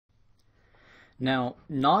Now,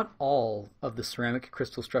 not all of the ceramic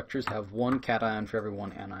crystal structures have one cation for every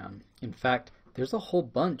one anion. In fact, there's a whole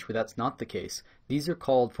bunch where that's not the case. These are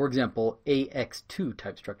called, for example, AX2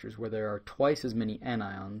 type structures, where there are twice as many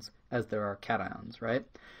anions as there are cations, right?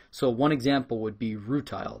 So one example would be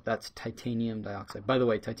rutile. That's titanium dioxide. By the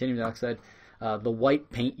way, titanium dioxide, the white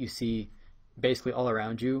paint you see basically all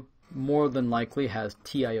around you, more than likely has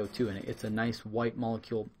TiO2 in it. It's a nice white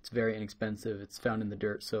molecule. It's very inexpensive. It's found in the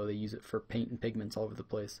dirt, so they use it for paint and pigments all over the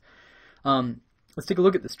place. Let's take a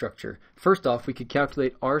look at the structure. First off, we could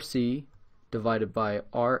calculate RC divided by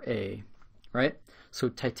RA, right? So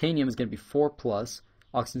titanium is going to be 4 plus,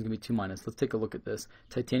 oxygen is going to be 2 minus. Let's take a look at this.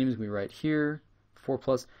 Titanium is going to be right here, 4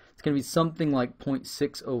 plus. It's going to be something like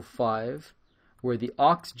 0.605, where the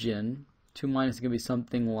oxygen, 2 minus, is going to be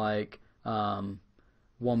something like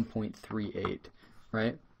 1.38,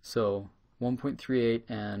 right? So 1.38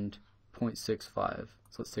 and 0.65. So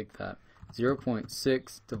let's take that.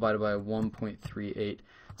 0.6 divided by 1.38,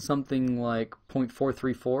 something like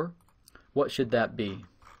 0.434. What should that be?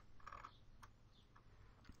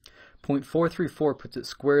 0.434 puts it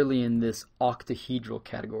squarely in this octahedral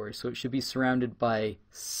category, so it should be surrounded by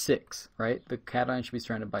 6, right? The cation should be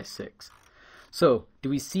surrounded by 6. So, do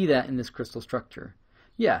we see that in this crystal structure?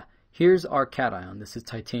 Yeah, here's our cation. This is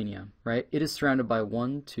titanium, right? It is surrounded by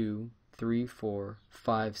 1, 2, 3, 4,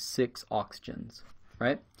 5, 6 oxygens,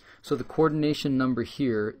 right? So the coordination number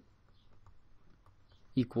here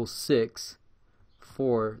equals 6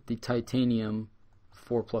 for the titanium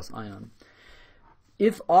 4 plus ion.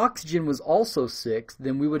 If oxygen was also 6,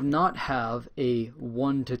 then we would not have a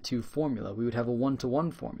 1 to 2 formula. We would have a 1 to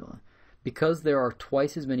 1 formula. Because there are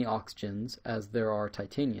twice as many oxygens as there are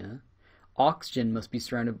titania, oxygen must be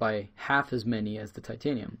surrounded by half as many as the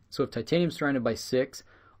titanium. So if titanium is surrounded by 6,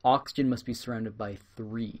 oxygen must be surrounded by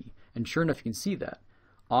 3. And sure enough, you can see that.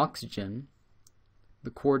 Oxygen,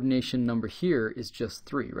 the coordination number here is just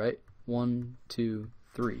 3, right? 1, 2,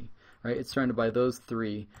 3, right? It's surrounded by those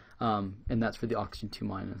 3, and that's for the oxygen 2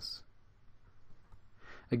 minus.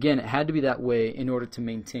 Again, it had to be that way in order to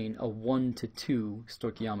maintain a 1 to 2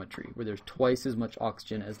 stoichiometry, where there's twice as much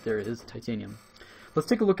oxygen as there is titanium. Let's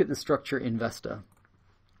take a look at the structure in Vesta.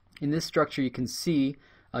 In this structure, you can see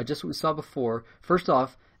just what we saw before. First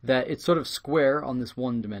off, that it's sort of square on this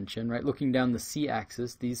one dimension, right? Looking down the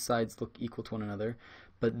c-axis, these sides look equal to one another.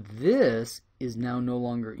 But this is now no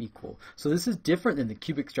longer equal. So this is different than the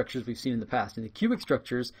cubic structures we've seen in the past. In the cubic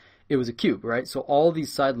structures, it was a cube, right? So all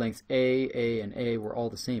these side lengths, A, and A, were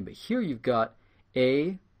all the same. But here you've got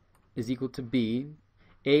A is equal to B,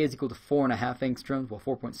 A is equal to 4.5 angstroms, well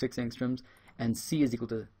 4.6 angstroms, and C is equal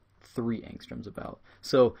to 3 angstroms about.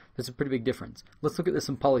 So that's a pretty big difference. Let's look at this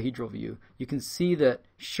in polyhedral view. You can see that,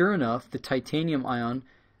 sure enough, the titanium ion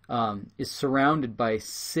is surrounded by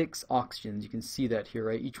 6 oxygens. You can see that here,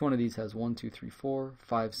 right? Each one of these has 1, 2, 3, 4,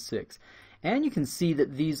 5, 6. And you can see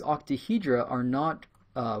that these octahedra are not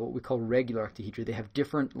what we call regular octahedra. They have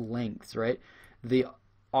different lengths, right? The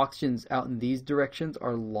oxygens out in these directions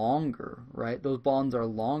are longer, right? Those bonds are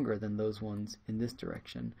longer than those ones in this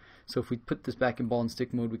direction. So if we put this back in ball and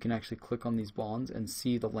stick mode, we can actually click on these bonds and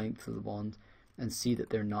see the lengths of the bonds and see that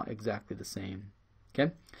they're not exactly the same.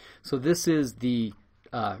 Okay? So this is the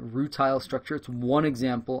rutile structure. It's one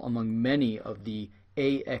example among many of the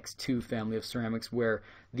AX2 family of ceramics where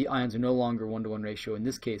the ions are no longer 1-to-1 ratio. In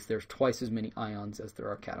this case, there's twice as many ions as there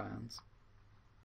are cations.